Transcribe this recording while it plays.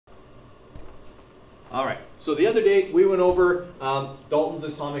All right, so the other day we went over Dalton's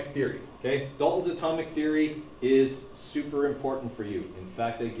atomic theory. Okay, Dalton's atomic theory is super important for you. In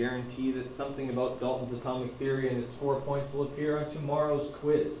fact, I guarantee that something about Dalton's atomic theory and its 4 points will appear on tomorrow's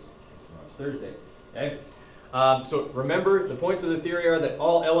quiz. Tomorrow's Thursday. Okay, so remember, the points of the theory are that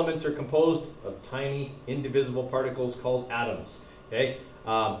all elements are composed of tiny, indivisible particles called atoms. Okay.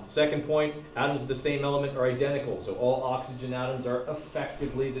 Second point, atoms of the same element are identical, so all oxygen atoms are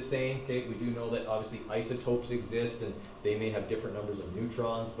effectively the same. Okay, we do know that obviously isotopes exist and they may have different numbers of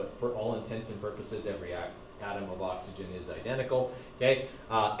neutrons, but for all intents and purposes, every atom of oxygen is identical. Okay,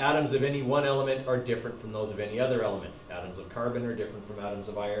 atoms of any one element are different from those of any other element. Atoms of carbon are different from atoms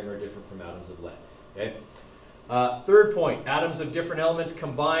of iron, or different from atoms of lead. Okay. Third point, atoms of different elements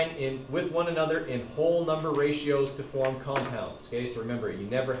combine with one another in whole number ratios to form compounds. Okay, so remember, you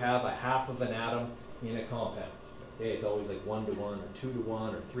never have a half of an atom in a compound. Okay, it's always like 1 to 1, or 2 to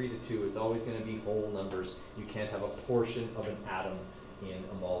 1, or 3 to 2. It's always going to be whole numbers. You can't have a portion of an atom in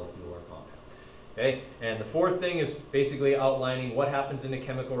a molecule or compound. Okay, and the fourth thing is basically outlining what happens in a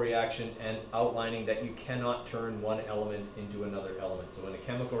chemical reaction and outlining that you cannot turn one element into another element. So in a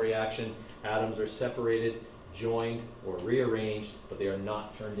chemical reaction, atoms are separated, joined, or rearranged, but they are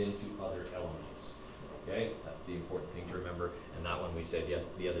not turned into other elements. Okay, that's the important thing to remember, and that one we said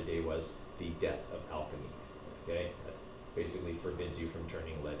the other day was the death of alchemy. Okay, that basically forbids you from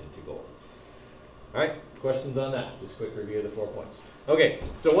turning lead into gold. All right, questions on that? Just a quick review of the 4 points. Okay,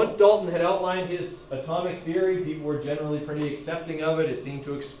 so once Dalton had outlined his atomic theory, people were generally pretty accepting of it. It seemed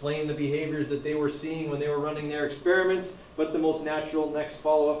to explain the behaviors that they were seeing when they were running their experiments. But the most natural next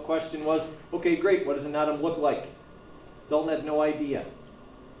follow-up question was, okay, great, what does an atom look like? Dalton had no idea.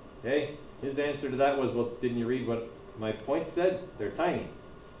 Okay, his answer to that was, well, didn't you read what my points said? They're tiny.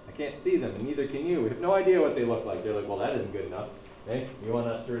 I can't see them, and neither can you. We have no idea what they look like. They're like, well, that isn't good enough. Okay, you want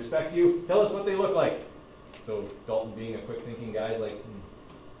us to respect you? Tell us what they look like. So Dalton, being a quick-thinking guy, is like,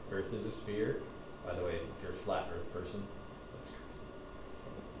 Earth is a sphere. By the way, if you're a flat Earth person, that's crazy.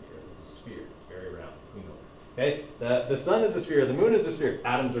 The Earth is a sphere. It's very round. We know. Okay, the sun is a sphere. The moon is a sphere.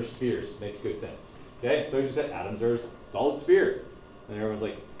 Atoms are spheres. Makes good sense. Okay, so he just said atoms are a solid sphere, and everyone's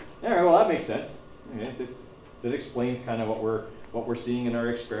like, all right, well that makes sense. Okay, that explains kind of what we're seeing in our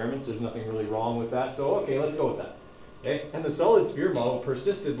experiments. There's nothing really wrong with that. So okay, let's go with that. Okay? And the solid sphere model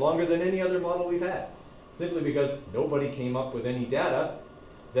persisted longer than any other model we've had, simply because nobody came up with any data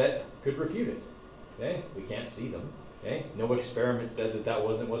that could refute it. Okay? We can't see them. Okay? No experiment said that that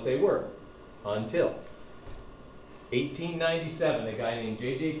wasn't what they were until 1897. A guy named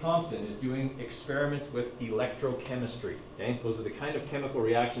J.J. Thomson is doing experiments with electrochemistry. Okay? Those are the kind of chemical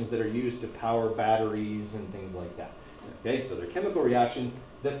reactions that are used to power batteries and things like that. Okay? So they're chemical reactions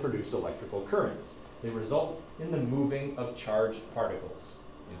that produce electrical currents. They result in the moving of charged particles,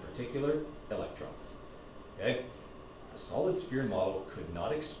 in particular electrons. Okay? The solid sphere model could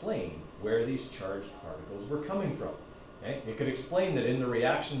not explain where these charged particles were coming from. Okay? It could explain that in the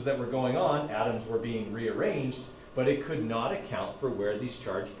reactions that were going on, atoms were being rearranged, but it could not account for where these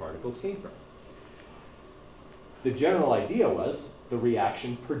charged particles came from. The general idea was the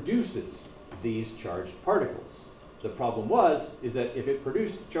reaction produces these charged particles. The problem is that if it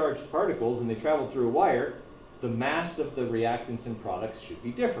produced charged particles and they traveled through a wire, the mass of the reactants and products should be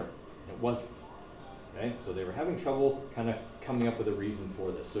different. And it wasn't. Okay? So they were having trouble kind of coming up with a reason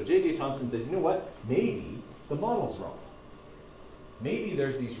for this. So J.J. Thomson said, you know what? Maybe the model's wrong. Maybe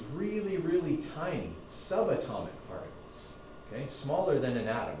there's these really, really tiny subatomic particles, okay, smaller than an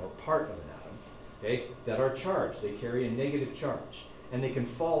atom or part of an atom, okay, that are charged. They carry a negative charge, and they can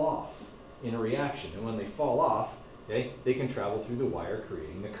fall off in a reaction. And when they fall off, okay, they can travel through the wire,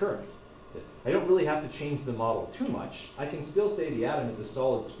 creating the current. I don't really have to change the model too much. I can still say the atom is a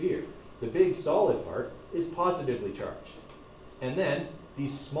solid sphere. The big solid part is positively charged. And then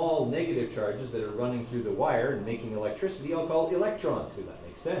these small negative charges that are running through the wire and making electricity, I'll call electrons, because that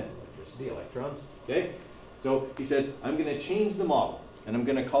makes sense. Electricity, electrons, okay? So he said, I'm going to change the model, and I'm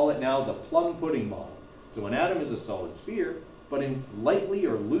going to call it now the plum pudding model. So an atom is a solid sphere, but lightly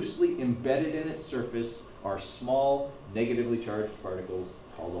or loosely embedded in its surface are small, negatively charged particles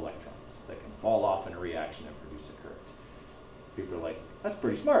called electrons that can fall off in a reaction and produce a current. People are like, that's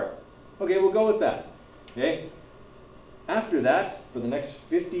pretty smart. Okay, we'll go with that. Okay? After that, for the next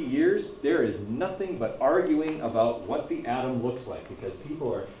 50 years, there is nothing but arguing about what the atom looks like, because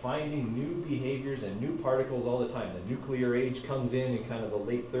people are finding new behaviors and new particles all the time. The nuclear age comes in kind of the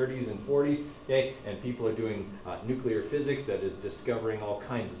late 30s and 40s, okay, and people are doing nuclear physics that is discovering all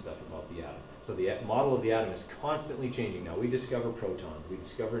kinds of stuff about the atom. So the model of the atom is constantly changing. Now we discover protons, we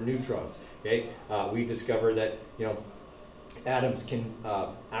discover neutrons, okay, we discover that, you know, atoms can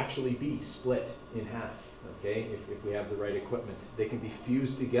actually be split in half, okay, if we have the right equipment. They can be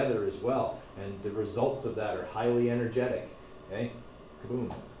fused together as well, and the results of that are highly energetic, okay, kaboom,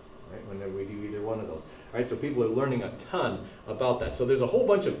 right, whenever we do either one of those. All right, so people are learning a ton about that. So there's a whole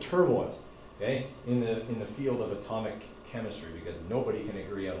bunch of turmoil, okay, in the field of atomic chemistry, because nobody can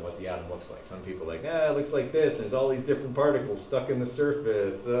agree on what the atom looks like. Some people are like, it looks like this, and there's all these different particles stuck in the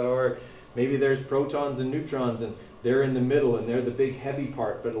surface, or maybe there's protons and neutrons, and they're in the middle, and they're the big heavy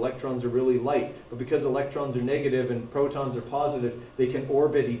part, but electrons are really light. But because electrons are negative and protons are positive, they can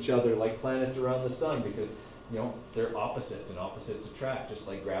orbit each other like planets around the sun, because they're opposites, and opposites attract, just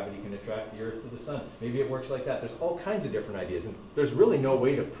like gravity can attract the Earth to the sun. Maybe it works like that. There's all kinds of different ideas, and there's really no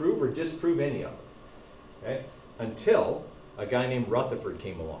way to prove or disprove any of them, okay? Until a guy named Rutherford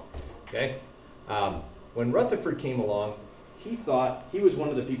came along, okay? When Rutherford came along, he was one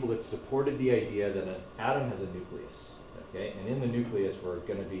of the people that supported the idea that an atom has a nucleus, okay? And in the nucleus were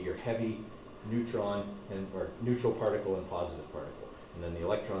going to be your heavy neutron or neutral particle and positive particle. And then the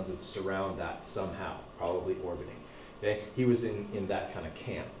electrons would surround that somehow, probably orbiting. Okay? He was in that kind of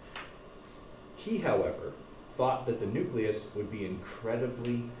camp. He, however, thought that the nucleus would be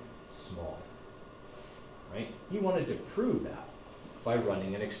incredibly small. Right? He wanted to prove that by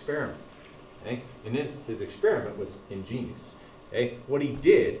running an experiment. Okay? And his experiment was ingenious. Okay? What he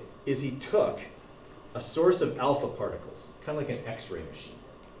did is he took a source of alpha particles, kind of like an X-ray machine.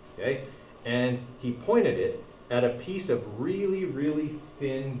 Okay? And he pointed it at a piece of really, really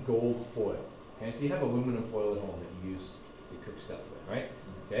thin gold foil. Okay, so you have aluminum foil at home that you use to cook stuff with, right?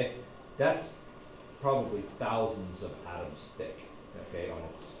 Okay, that's probably thousands of atoms thick, okay, on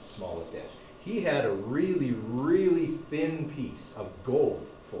its smallest edge. He had a really, really thin piece of gold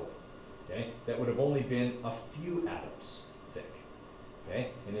foil, okay, that would have only been a few atoms thick,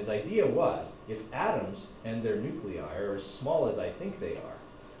 okay? And his idea was, if atoms and their nuclei are as small as I think they are,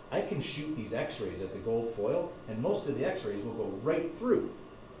 I can shoot these X-rays at the gold foil, and most of the X-rays will go right through,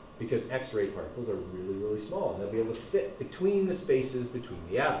 because X-ray particles are really, really small, and they'll be able to fit between the spaces between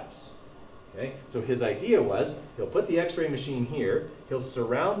the atoms. Okay? So his idea was, he'll put the X-ray machine here, he'll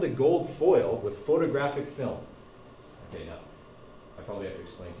surround the gold foil with photographic film. Okay, now, I probably have to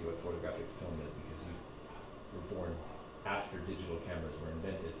explain to you what photographic film is, because you were born after digital cameras were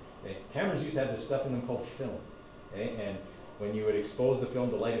invented. Okay? Cameras used to have this stuff in them called film, okay? And when you would expose the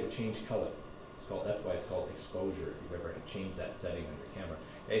film to light, it would change color. That's why it's called exposure, if you've ever changed that setting on your camera.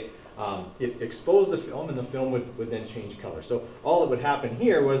 Okay? It exposed the film, and the film would then change color. So all that would happen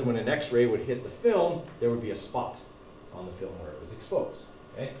here was when an X-ray would hit the film, there would be a spot on the film where it was exposed.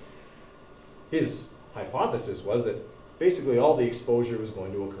 Okay? His hypothesis was that basically all the exposure was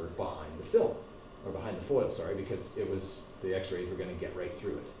going to occur behind the film, or behind the foil, sorry, because the X-rays were going to get right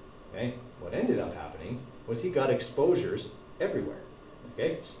through it. Okay? What ended up happening was he got exposures everywhere.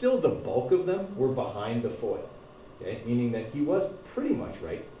 Okay? Still, the bulk of them were behind the foil. Okay? Meaning that he was pretty much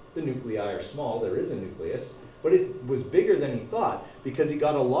right. The nuclei are small, there is a nucleus, but it was bigger than he thought because he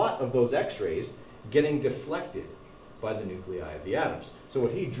got a lot of those X-rays getting deflected by the nuclei of the atoms. So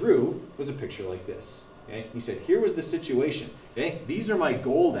what he drew was a picture like this. Okay? He said, here was the situation. Okay? These are my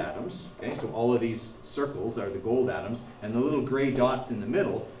gold atoms. Okay? So all of these circles are the gold atoms, and the little gray dots in the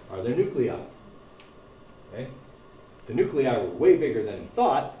middle are their nuclei. Okay? The nuclei were way bigger than he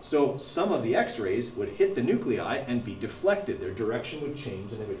thought, so some of the X-rays would hit the nuclei and be deflected. Their direction would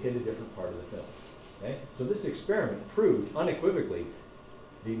change, and they would hit a different part of the film. Okay? So this experiment proved unequivocally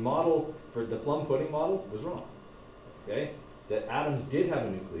the model for the plum pudding model was wrong. Okay? That atoms did have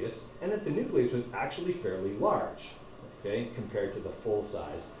a nucleus, and that the nucleus was actually fairly large, okay, compared to the full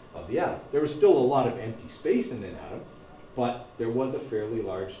size of the atom. There was still a lot of empty space in an atom, but there was a fairly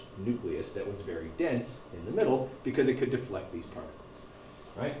large nucleus that was very dense in the middle because it could deflect these particles.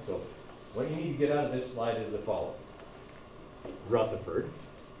 Right? So what you need to get out of this slide is the following. Rutherford,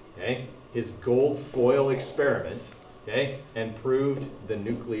 okay, his gold foil experiment, okay, and proved the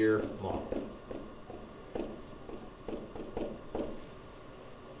nuclear model.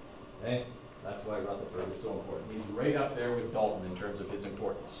 Okay? That's why Rutherford is so important. He's right up there with Dalton in terms of his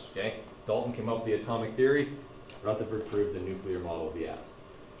importance. Okay? Dalton came up with the atomic theory. Rutherford proved the nuclear model of the atom.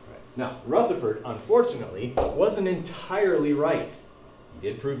 Right. Now, Rutherford, unfortunately, wasn't entirely right. He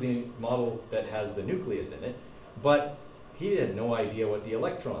did prove the model that has the nucleus in it, but he had no idea what the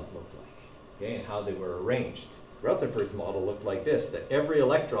electrons looked like, okay, and how they were arranged. Rutherford's model looked like this, that every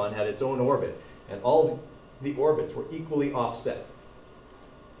electron had its own orbit, and all the orbits were equally offset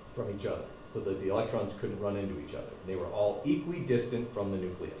from each other, so that the electrons couldn't run into each other. They were all equidistant from the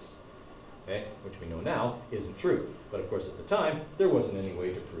nucleus. Okay, which we know now isn't true. But of course at the time, there wasn't any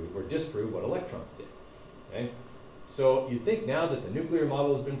way to prove or disprove what electrons did. Okay? So you'd think now that the nuclear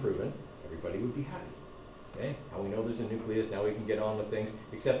model has been proven, everybody would be happy. Okay? Now we know there's a nucleus, now we can get on with things,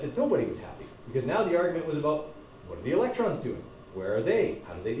 except that nobody was happy. Because now the argument was about, what are the electrons doing? Where are they?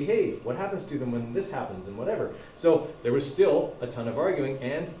 How do they behave? What happens to them when this happens and whatever? So there was still a ton of arguing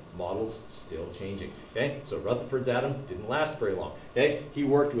and models still changing. Okay? So Rutherford's atom didn't last very long. Okay? He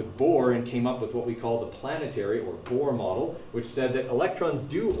worked with Bohr and came up with what we call the planetary or Bohr model, which said that electrons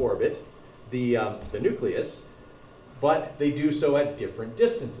do orbit the nucleus, but they do so at different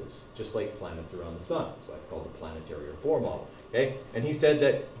distances, just like planets around the sun. That's why it's called the planetary or Bohr model. Okay? And he said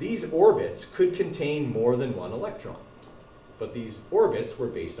that these orbits could contain more than one electron. But these orbits were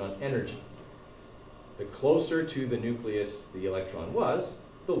based on energy. The closer to the nucleus the electron was,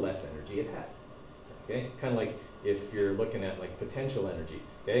 the less energy it had. Okay? Kind of like if you're looking at like potential energy.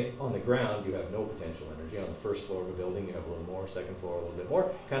 Okay? On the ground, you have no potential energy. On the first floor of a building, you have a little more. Second floor, a little bit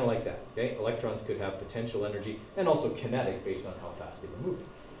more. Kind of like that. Okay? Electrons could have potential energy and also kinetic based on how fast they were moving.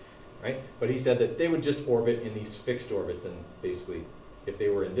 Right? But he said that they would just orbit in these fixed orbits, and basically, if they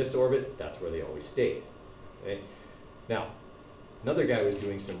were in this orbit, that's where they always stayed. Okay? Now, another guy was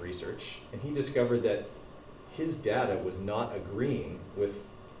doing some research, and he discovered that his data was not agreeing with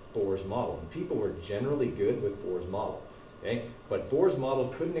Bohr's model. And people were generally good with Bohr's model. Okay? But Bohr's model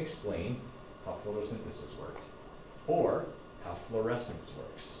couldn't explain how photosynthesis worked or how fluorescence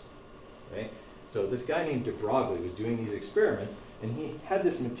works. Okay? So this guy named de Broglie was doing these experiments, and he had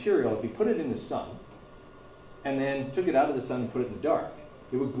this material, if he put it in the sun, and then took it out of the sun and put it in the dark,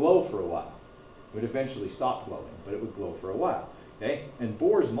 it would glow for a while. It would eventually stop glowing, but it would glow for a while. Okay? And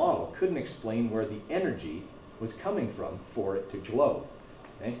Bohr's model couldn't explain where the energy was coming from for it to glow.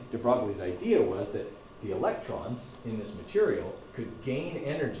 Okay? De Broglie's idea was that the electrons in this material could gain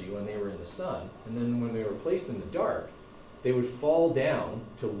energy when they were in the sun, and then when they were placed in the dark, they would fall down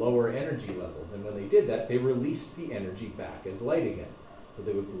to lower energy levels. And when they did that, they released the energy back as light again. So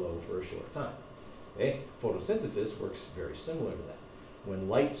they would glow for a short time. Okay? Photosynthesis works very similar to that. When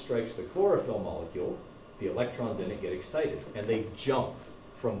light strikes the chlorophyll molecule, the electrons in it get excited, and they jump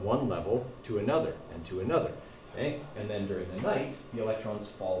from one level to another and to another. Okay? And then during the night, the electrons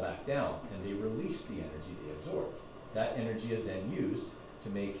fall back down, and they release the energy they absorbed. That energy is then used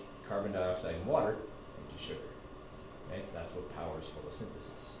to make carbon dioxide and water into sugar. Okay? That's what powers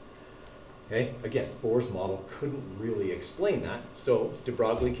photosynthesis. Okay? Again, Bohr's model couldn't really explain that, so de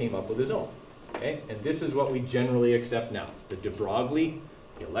Broglie came up with his own. Okay? And this is what we generally accept now, the de Broglie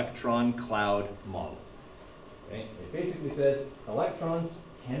electron cloud model. Okay? It basically says electrons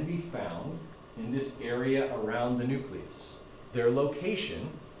can be found in this area around the nucleus. Their location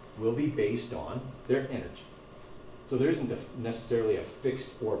will be based on their energy. So there isn't necessarily a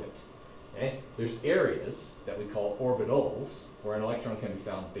fixed orbit. Okay? There's areas that we call orbitals where an electron can be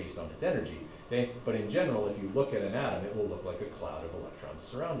found based on its energy. Okay? But in general, if you look at an atom, it will look like a cloud of electrons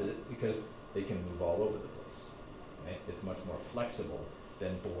surrounded it because they can move all over the place. Okay? It's much more flexible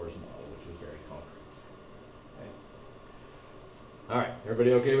than Bohr's model, which was very concrete. Okay? All right,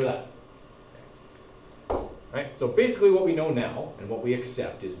 everybody okay with that? Right, so basically what we know now and what we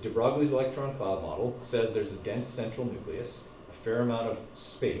accept is de Broglie's electron cloud model says there's a dense central nucleus, a fair amount of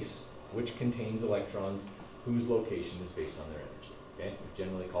space, which contains electrons whose location is based on their energy. Okay? We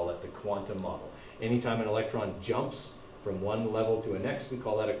generally call that the quantum model. Anytime an electron jumps from one level to the next, we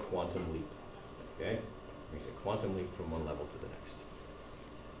call that a quantum leap. Okay? It makes a quantum leap from one level to the next.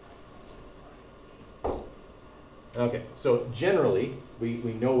 Okay, so generally,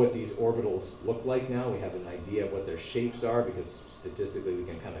 we know what these orbitals look like now. We have an idea of what their shapes are because statistically we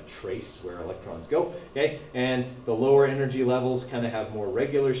can kind of trace where electrons go. Okay, and the lower energy levels kind of have more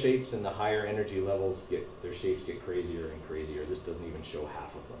regular shapes, and the higher energy levels their shapes get crazier and crazier. This doesn't even show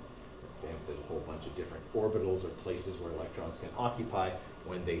half of them. Okay, there's a whole bunch of different orbitals or places where electrons can occupy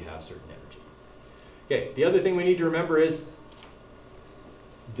when they have certain energy. Okay, the other thing we need to remember is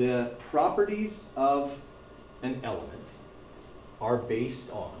the properties of an element are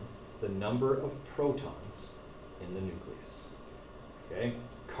based on the number of protons in the nucleus. Okay?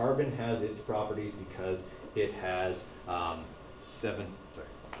 Carbon has its properties because it has 6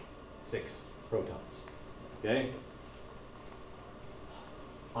 protons. Okay?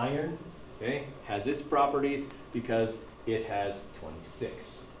 Iron, okay, has its properties because it has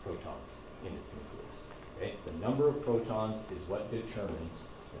 26 protons in its nucleus. Okay? The number of protons is what determines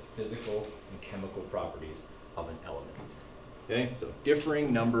the physical and chemical properties of an element. Okay, so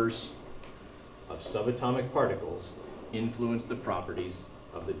differing numbers of subatomic particles influence the properties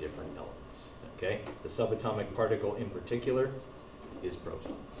of the different elements. Okay, the subatomic particle in particular is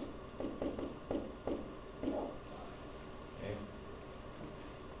protons. Okay,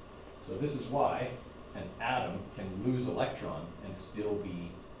 so this is why an atom can lose electrons and still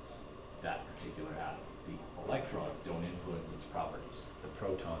be that particular atom. The electrons don't influence its properties. The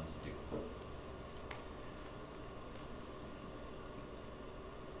protons do.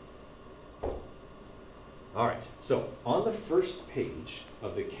 All right, so on the first page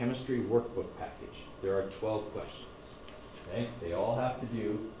of the chemistry workbook package, there are 12 questions. Okay? They all have to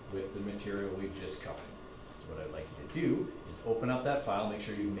do with the material we've just covered. So what I'd like you to do is open up that file, make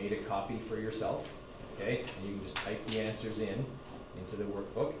sure you've made a copy for yourself, okay? And you can just type the answers into the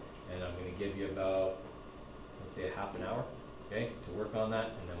workbook, and I'm going to give you about, let's say, a half an hour, okay, to work on that,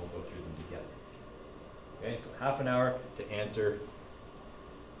 and then we'll go through them together. Okay, so half an hour to answer,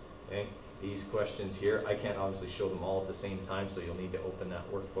 okay, these questions here. I can't obviously show them all at the same time, so you'll need to open that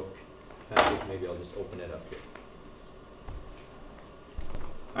workbook package. Maybe I'll just open it up here.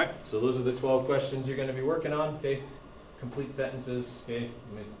 All right, so those are the 12 questions you're going to be working on, okay? Complete sentences, okay?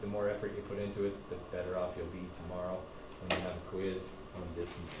 The more effort you put into it, the better off you'll be tomorrow when you have a quiz on this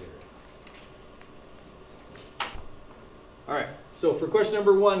material. All right, so for question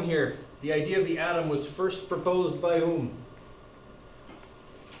number 1 here, the idea of the atom was first proposed by whom?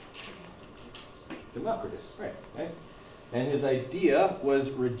 Democritus, right, okay? And his idea was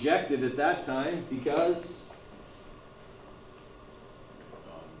rejected at that time because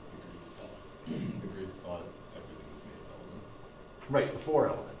the Greeks thought everything was made of elements. right, the 4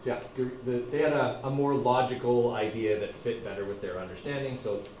 elements, yeah. They had a more logical idea that fit better with their understanding,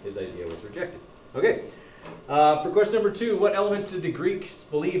 so his idea was rejected. Okay, for question number 2, what elements did the Greeks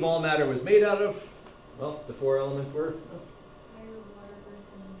believe all matter was made out of? Well, the 4 elements were?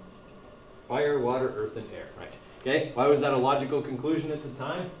 Fire, water, earth, and air, right. Okay, why was that a logical conclusion at the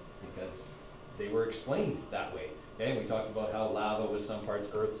time? Because they were explained that way. Okay, we talked about how lava was some parts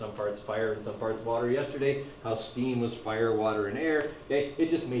earth, some parts fire, and some parts water yesterday, how steam was fire, water, and air. Okay, it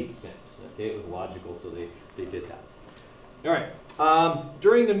just made sense. Okay, it was logical, so they did that. All right,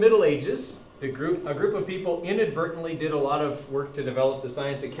 during the Middle Ages, a group of people inadvertently did a lot of work to develop the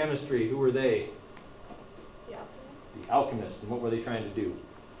science of chemistry. Who were they? The alchemists. The alchemists, and what were they trying to do?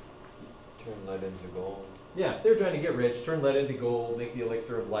 Turn lead into gold. Yeah, they're trying to get rich, turn lead into gold, make the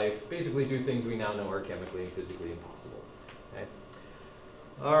elixir of life, basically do things we now know are chemically and physically impossible. Okay.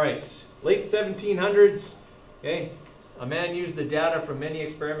 All right, late 1700s, okay, a man used the data from many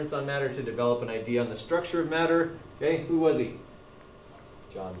experiments on matter to develop an idea on the structure of matter. Okay, who was he?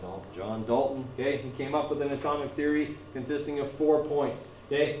 John Dalton. John Dalton, okay, he came up with an atomic theory consisting of 4 points,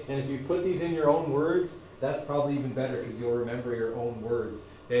 okay, and if you put these in your own words, that's probably even better because you'll remember your own words,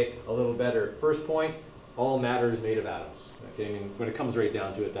 okay, a little better. First point, all matter is made of atoms, okay, I mean, when it comes right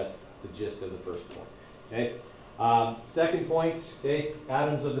down to it, that's the gist of the first point, okay. Second point, okay,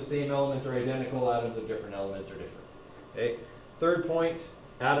 atoms of the same element are identical, atoms of different elements are different, okay. Third point,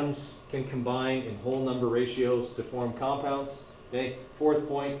 atoms can combine in whole number ratios to form compounds. Okay. Fourth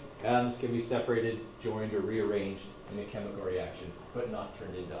point, atoms can be separated, joined, or rearranged in a chemical reaction, but not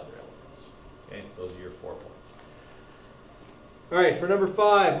turned into other elements. Okay, those are your 4 points. All right, for number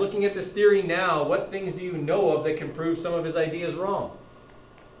 5, looking at this theory now, what things do you know of that can prove some of his ideas wrong?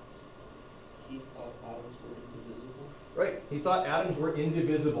 He thought atoms were indivisible. Right, he thought atoms were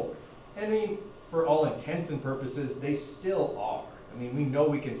indivisible. I mean, for all intents and purposes, they still are. I mean, we know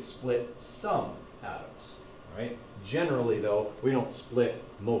we can split some atoms, right? Generally, though, we don't split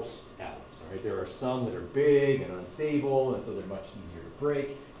most atoms. Right? There are some that are big and unstable, and so they're much easier to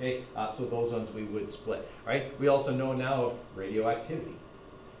break. Okay, so those ones we would split. Right? We also know now of radioactivity.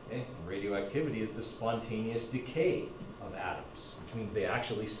 Okay? And radioactivity is the spontaneous decay of atoms, which means they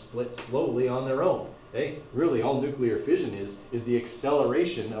actually split slowly on their own. Okay? Really, all nuclear fission is the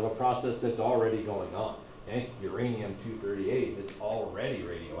acceleration of a process that's already going on. Okay? Uranium-238 is already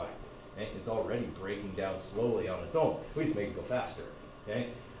radioactive. Okay? It's already breaking down slowly on its own. We just make it go faster. Okay?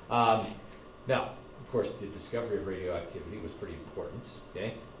 Now, of course, the discovery of radioactivity was pretty important.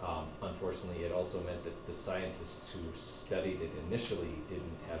 Okay? Unfortunately, it also meant that the scientists who studied it initially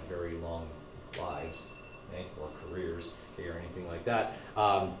didn't have very long lives, okay, or careers, okay, or anything like that.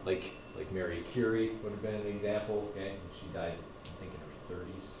 Like Mary Curie would have been an example. Okay? She died, I think, in her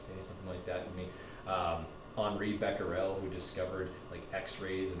 30s, okay, something like that. I mean, Henri Becquerel, who discovered like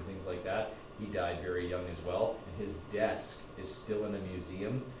X-rays and things like that, he died very young as well, and his desk is still in a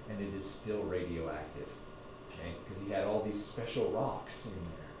museum, and it is still radioactive, okay? Because he had all these special rocks in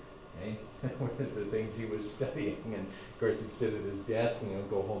there, okay? One of the things he was studying, and of course he'd sit at his desk and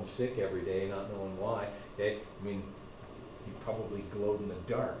go home sick every day, not knowing why, okay? I mean, he probably glowed in the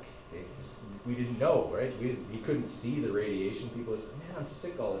dark. Okay? We didn't know, right? He couldn't see the radiation. People would say, man, I'm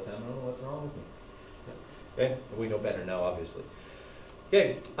sick all the time. I don't know what's wrong with me. Okay, we know better now, obviously.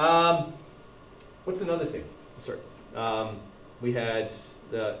 Okay, what's another thing? Sorry. We had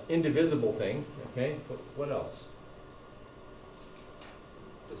the indivisible thing, okay? What else?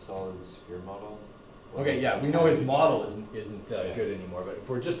 The solid sphere model. Okay, yeah, we know his model isn't good anymore, but if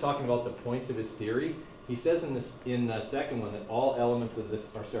we're just talking about the points of his theory, he says in the second one that all elements of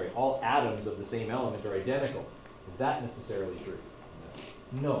this, or sorry, all atoms of the same element are identical. Is that necessarily true?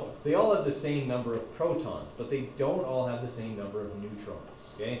 No, they all have the same number of protons, but they don't all have the same number of neutrons,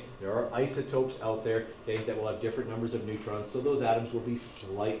 okay? There are isotopes out there, okay, that will have different numbers of neutrons, so those atoms will be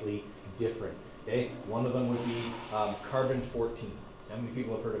slightly different, okay? One of them would be carbon-14. How many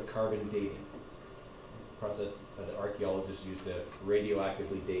people have heard of carbon dating? Process that archaeologists use to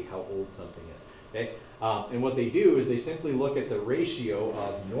radioactively date how old something is, okay? And what they do is they simply look at the ratio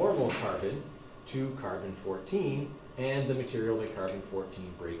of normal carbon to carbon-14 and the material that carbon-14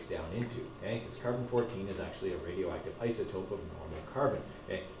 breaks down into, okay? Because carbon-14 is actually a radioactive isotope of normal carbon,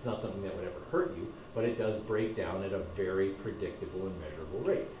 okay? It's not something that would ever hurt you, but it does break down at a very predictable and measurable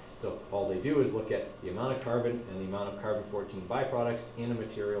rate. So all they do is look at the amount of carbon and the amount of carbon-14 byproducts in a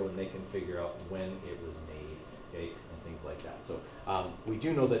material, and they can figure out when it was made, okay, and things like that. So we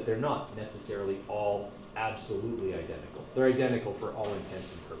do know that they're not necessarily all absolutely identical. They're identical for all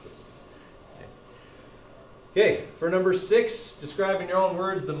intents and purposes. Okay, for number 6, describe in your own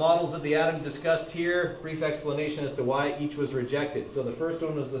words the models of the atom discussed here. Brief explanation as to why each was rejected. So the first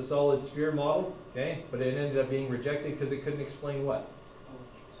one was the solid sphere model, okay, but it ended up being rejected because it couldn't explain what?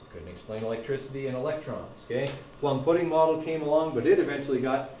 It couldn't explain electricity and electrons, okay. Plum pudding model came along, but it eventually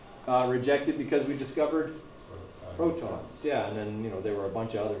got rejected because we discovered protons. Yeah, and then there were a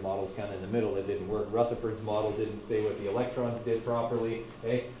bunch of other models kind of in the middle that didn't work. Rutherford's model didn't say what the electrons did properly.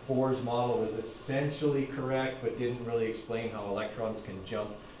 Okay? Bohr's model was essentially correct, but didn't really explain how electrons can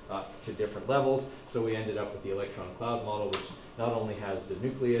jump to different levels. So we ended up with the electron cloud model, which not only has the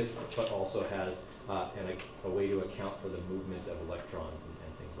nucleus, but also has a way to account for the movement of electrons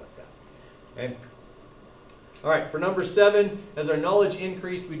and things like that. Okay? All right, for number 7, as our knowledge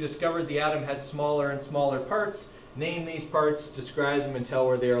increased, we discovered the atom had smaller and smaller parts. Name these parts, describe them, and tell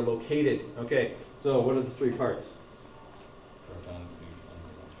where they are located. Okay, so what are the 3 parts?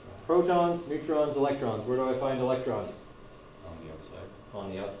 Protons, neutrons, electrons. Where do I find electrons? On the outside.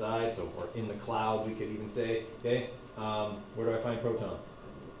 On the outside, so or in the cloud, we could even say. Okay, where do I find protons?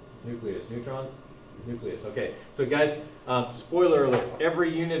 Nucleus. Neutrons? Nucleus. Okay, so guys, spoiler alert,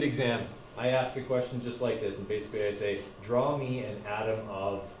 every unit exam, I ask a question just like this, and basically I say, draw me an atom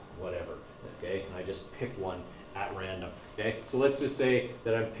of whatever, okay? And I just pick one at random, okay? So let's just say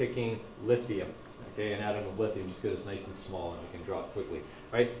that I'm picking lithium, okay? An atom of lithium, just because it's nice and small and we can draw it quickly,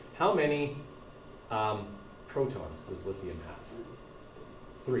 right? How many protons does lithium have?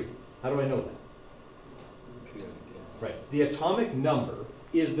 3. How do I know that? Right, the atomic number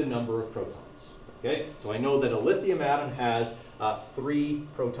is the number of protons, okay? So I know that a lithium atom has 3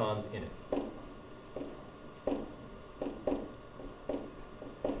 protons in it.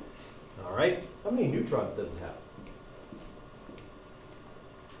 All right, how many neutrons does it have?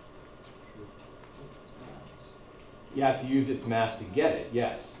 You have to use its mass to get it,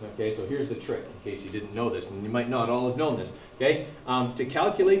 yes. Okay, so here's the trick, in case you didn't know this, and you might not all have known this. Okay, to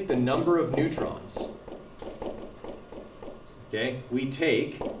calculate the number of neutrons, okay, we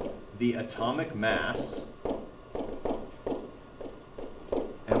take the atomic mass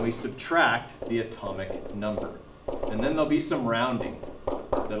and we subtract the atomic number. And then there'll be some rounding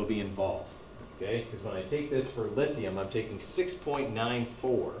that'll be involved. Okay, because when I take this for lithium, I'm taking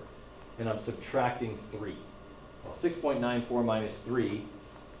 6.94 and I'm subtracting 3. Well, 6.94 minus 3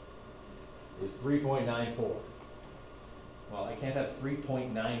 is 3.94. Well, I can't have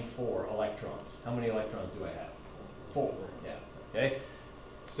 3.94 electrons. How many electrons do I have? 4. Yeah. Okay.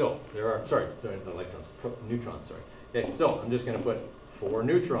 So there are, sorry, not electrons, neutrons, sorry. Okay, so I'm just going to put 4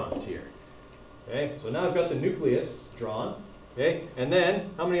 neutrons here. Okay, so now I've got the nucleus drawn. Okay, and then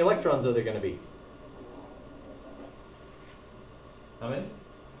how many electrons are there going to be? How many?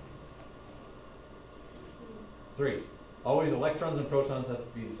 3. Always electrons and protons have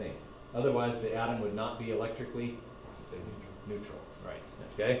to be the same. Otherwise, the atom would not be electrically neutral. Right.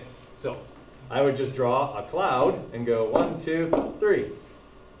 Okay. So I would just draw a cloud and go 1, 2, 3.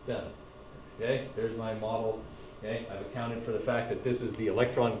 Done. Okay. There's my model. Okay. I've accounted for the fact that this is the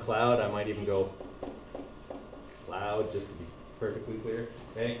electron cloud. I might even go cloud just to be perfectly clear.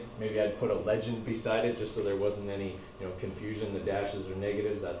 Okay. Maybe I'd put a legend beside it just so there wasn't any confusion. The dashes are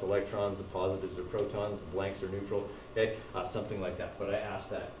negatives. That's electrons. The positives are protons. The blanks are neutral. Okay. Something like that. But I ask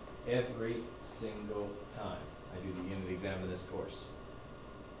that every single time I do the unit exam in this course.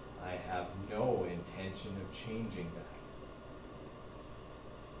 I have no intention of changing that.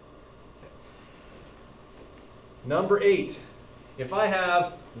 Number 8. If I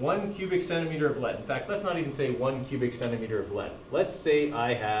have 1 cubic centimeter of lead, in fact, let's not even say 1 cubic centimeter of lead. Let's say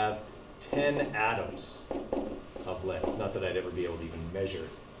I have 10 atoms of lead. Not that I'd ever be able to even measure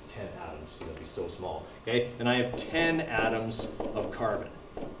 10 atoms, because that'd be so small. Okay, and I have 10 atoms of carbon.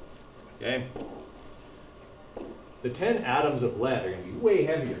 Okay, the 10 atoms of lead are going to be way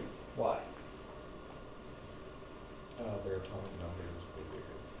heavier. Why? Their atomic number is way bigger.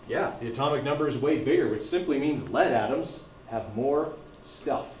 Yeah, the atomic number is way bigger, which simply means lead atoms have more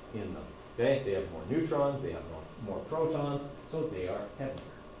stuff in them. Okay, they have more neutrons, they have more protons, so they are heavier.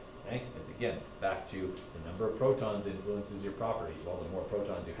 Okay, it's again back to the number of protons influences your properties. Well, the more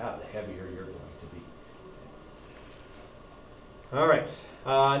protons you have, the heavier you're going to be. All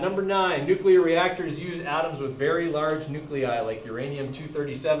right, number 9, nuclear reactors use atoms with very large nuclei, like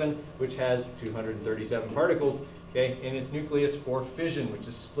uranium-237, which has 237 particles, okay, in its nucleus for fission, which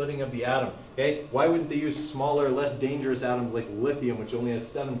is splitting of the atom. Okay, why wouldn't they use smaller, less dangerous atoms like lithium, which only has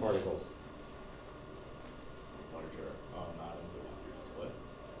 7 particles? Larger atoms are easier to split.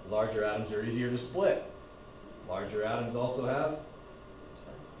 Larger atoms are easier to split. Larger atoms also have.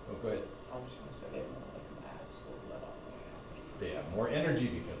 Sorry. Oh, go ahead. I was just gonna say they have more like mass or let off more energy. They have more energy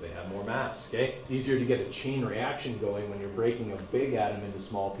because they have more mass. Okay, it's easier to get a chain reaction going when you're breaking a big atom into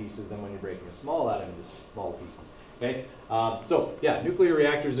small pieces than when you're breaking a small atom into small pieces. Okay, so yeah, nuclear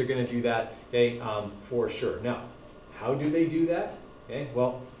reactors are going to do that. Okay, for sure. Now, how do they do that? Okay,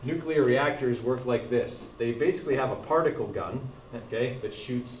 well, nuclear reactors work like this. They basically have a particle gun, okay, that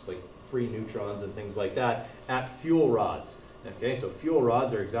shoots like free neutrons and things like that at fuel rods. Okay, so fuel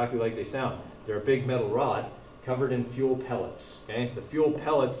rods are exactly like they sound. They're a big metal rod covered in fuel pellets. Okay, the fuel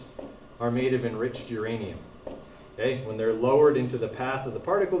pellets are made of enriched uranium. Okay, when they're lowered into the path of the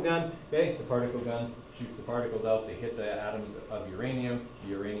particle gun, okay, the particle gun shoots the particles out, they hit the atoms of uranium,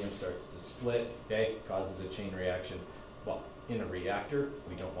 the uranium starts to split, okay, causes a chain reaction. Well, in a reactor,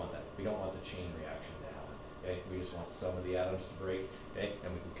 we don't want that. We don't want the chain reaction to happen. Okay, we just want some of the atoms to break, okay,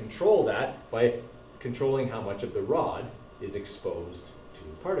 and we can control that by controlling how much of the rod is exposed to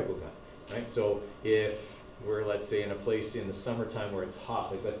the particle gun. Right? So if we're, let's say, in a place in the summertime where it's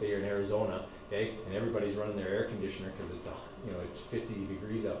hot, like let's say you're in Arizona, okay, and everybody's running their air conditioner because it's it's 50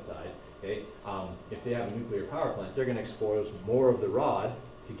 degrees outside. Okay, if they have a nuclear power plant, they're going to expose more of the rod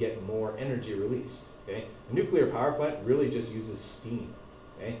to get more energy released. Okay, a nuclear power plant really just uses steam.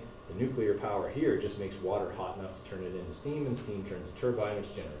 Okay, the nuclear power here just makes water hot enough to turn it into steam, and steam turns a turbine, which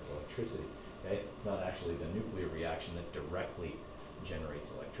generates electricity. Okay, it's not actually the nuclear reaction that directly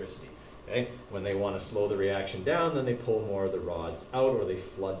generates electricity. Okay, when they want to slow the reaction down, then they pull more of the rods out, or they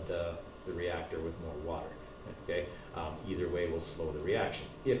flood the reactor with more water. Okay, either way will slow the reaction.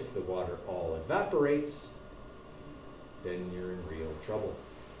 If the water all evaporates, then you're in real trouble.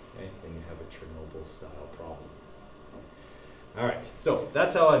 Okay, then you have a Chernobyl-style problem. All right, so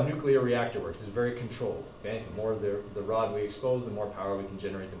that's how a nuclear reactor works. It's very controlled. Okay, the more of the rod we expose, the more power we can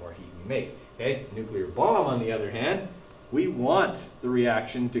generate, the more heat we make. Okay, a nuclear bomb, on the other hand, we want the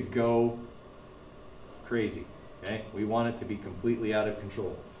reaction to go crazy. Okay, we want it to be completely out of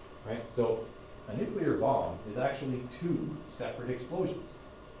control. Right, so a nuclear bomb is actually 2 separate explosions.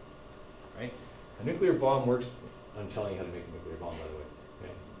 Right, a nuclear bomb works. I'm telling you how to make a nuclear bomb, by the way.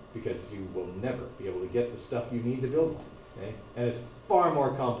 Okay, because you will never be able to get the stuff you need to build one. Okay, and it's far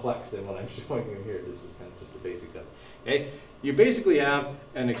more complex than what I'm showing you here. This is kind of just the basics of it. Okay, you basically have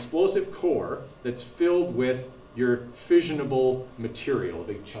an explosive core that's filled with your fissionable material, a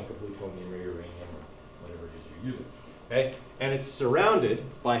big chunk of plutonium or uranium or whatever it is you're using. Okay, and it's surrounded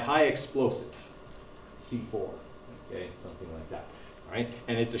by high explosive, C4. Okay, something like that. All right,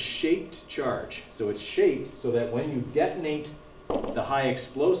 and it's a shaped charge. So it's shaped so that when you detonate the high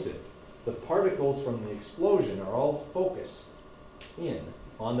explosive, the particles from the explosion are all focused in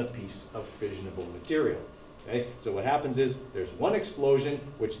on the piece of fissionable material. Okay? So what happens is there's one explosion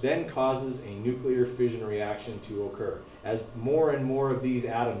which then causes a nuclear fission reaction to occur. As more and more of these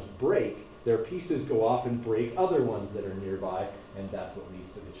atoms break, their pieces go off and break other ones that are nearby, and that's what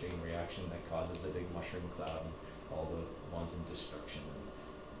leads to the chain reaction that causes the big mushroom cloud and all the wanton destruction and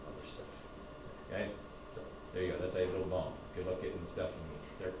other stuff. Okay? So there you go. That's a little bomb. Good luck getting the stuff you need.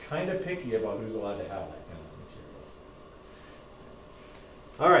 They're kind of picky about who's allowed to have that kind of materials.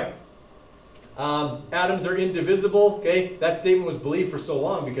 All right. Atoms are indivisible. Okay, that statement was believed for so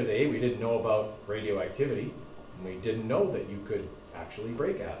long because A, we didn't know about radioactivity, and we didn't know that you could actually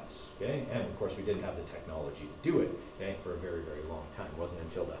break atoms. Okay, and of course we didn't have the technology to do it. Okay, for a very, very long time. It wasn't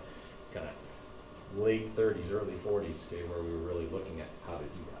until the kind of late 30s, early 40s, okay, where we were really looking at how to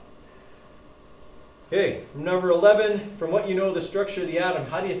do Okay, number 11, from what you know of the structure of the atom,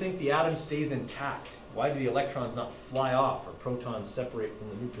 how do you think the atom stays intact? Why do the electrons not fly off or protons separate from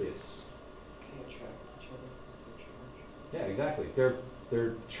the nucleus? Can't attract each other because of the charge. Yeah, exactly.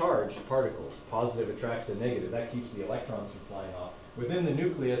 They're charged particles. Positive attracts the negative. That keeps the electrons from flying off. Within the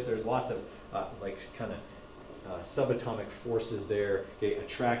nucleus, there's lots of subatomic forces there. Okay,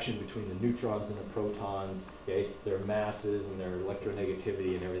 attraction between the neutrons and the protons. Okay, their masses and their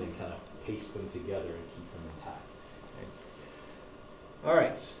electronegativity and everything kind of paste them together and keep them intact. Okay. All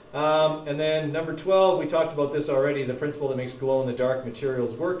right, and then number 12, we talked about this already. The principle that makes glow-in-the-dark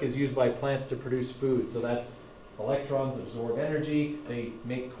materials work is used by plants to produce food. So that's electrons absorb energy, they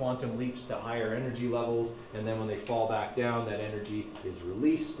make quantum leaps to higher energy levels, and then when they fall back down, that energy is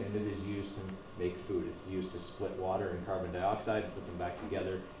released and it is used to make food. It's used to split water and carbon dioxide, put them back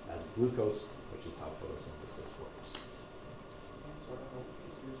together as glucose, which is how photosynthesis works. Isn't that sort of how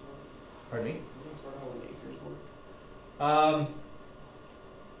lasers work? Pardon me? Isn't that sort of how lasers work?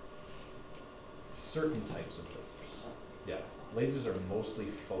 Certain types of lasers. Yeah, lasers are mostly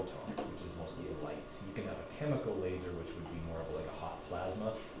photonic, which is mostly light. You can have a chemical laser, which would be more of like a hot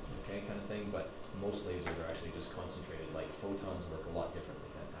plasma, okay, kind of thing, but most lasers are actually just concentrated light. Photons work a lot differently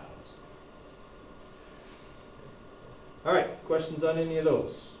than atoms. All right, questions on any of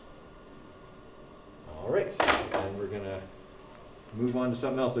those? All right, and we're gonna move on to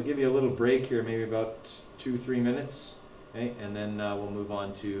something else. I'll give you a little break here, maybe about 2-3 minutes, okay, and then we'll move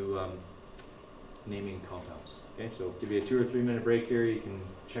on to naming compounds. Okay, so give you a 2 or 3 minute break here. You can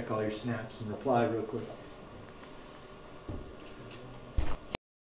check all your snaps and reply real quick.